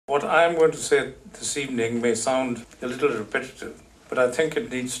What I'm going to say this evening may sound a little repetitive, but I think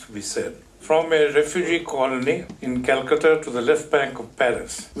it needs to be said. From a refugee colony in Calcutta to the left bank of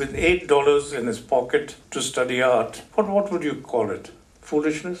Paris, with $8 in his pocket to study art, what would you call it?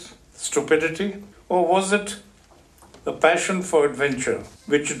 Foolishness? Stupidity? Or was it a passion for adventure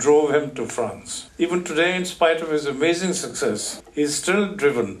which drove him to France? Even today, in spite of his amazing success, he is still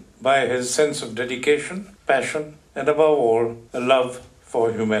driven by his sense of dedication, passion, and above all, a love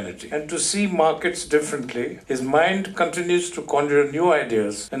for humanity. And to see markets differently, his mind continues to conjure new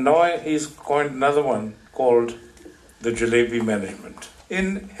ideas, and now he's coined another one called the Jalebi Management.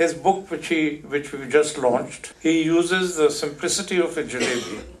 In his book, which we just launched, he uses the simplicity of a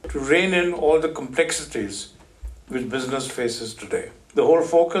jalebi to rein in all the complexities which business faces today. The whole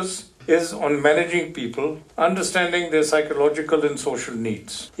focus is on managing people, understanding their psychological and social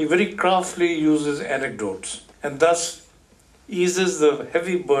needs. He very craftily uses anecdotes and thus eases the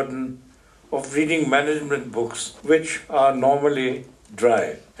heavy burden of reading management books, which are normally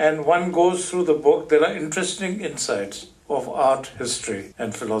dry. And one goes through the book, there are interesting insights of art, history,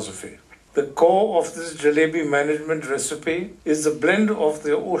 and philosophy. The core of this jalebi management recipe is the blend of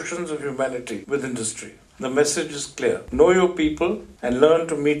the oceans of humanity with industry. The message is clear. Know your people and learn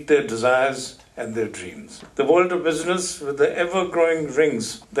to meet their desires and their dreams. The world of business, with the ever-growing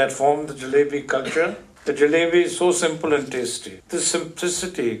rings that form the jalebi culture, the jalebi is so simple and tasty. This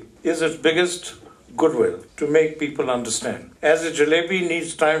simplicity is its biggest goodwill to make people understand. As a jalebi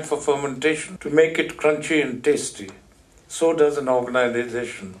needs time for fermentation to make it crunchy and tasty, so does an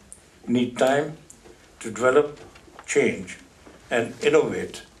organization need time to develop, change, and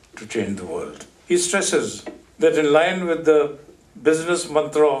innovate to change the world. He stresses that in line with the business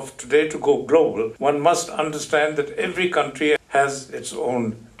mantra of today to go global, one must understand that every country has its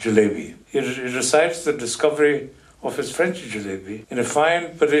own jalebi. He recites the discovery of his French jalebi in a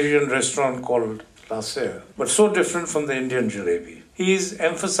fine Parisian restaurant called La Serre, but so different from the Indian jalebi. He is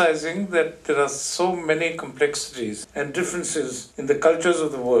emphasizing that there are so many complexities and differences in the cultures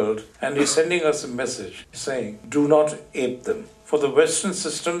of the world, and he's sending us a message saying, do not ape them. For the Western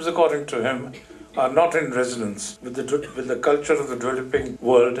systems, according to him, are not in resonance with the culture of the developing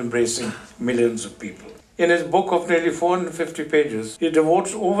world embracing millions of people. In his book of nearly 450 pages, he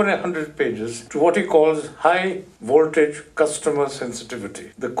devotes over 100 pages to what he calls high voltage customer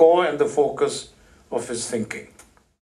sensitivity, the core and the focus of his thinking.